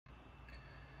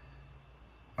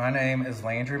My name is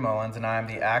Landry Mullins, and I am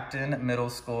the Acton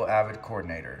Middle School AVID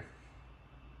Coordinator.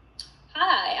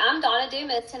 Hi, I'm Donna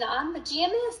Dumas, and I'm the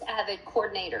GMS AVID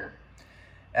Coordinator.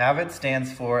 AVID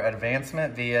stands for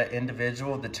Advancement via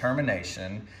Individual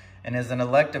Determination and is an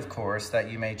elective course that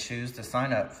you may choose to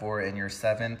sign up for in your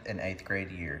 7th and 8th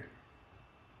grade year.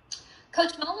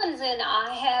 Coach Mullins and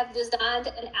I have designed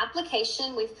an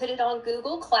application. We've put it on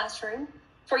Google Classroom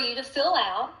for you to fill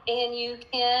out, and you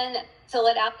can fill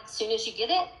it out as soon as you get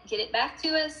it back to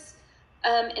us,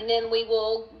 and then we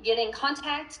will get in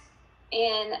contact,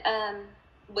 and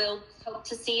we'll hope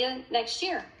to see you next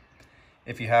year.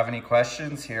 If you have any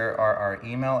questions, here are our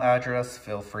email address.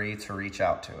 Feel free to reach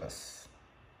out to us.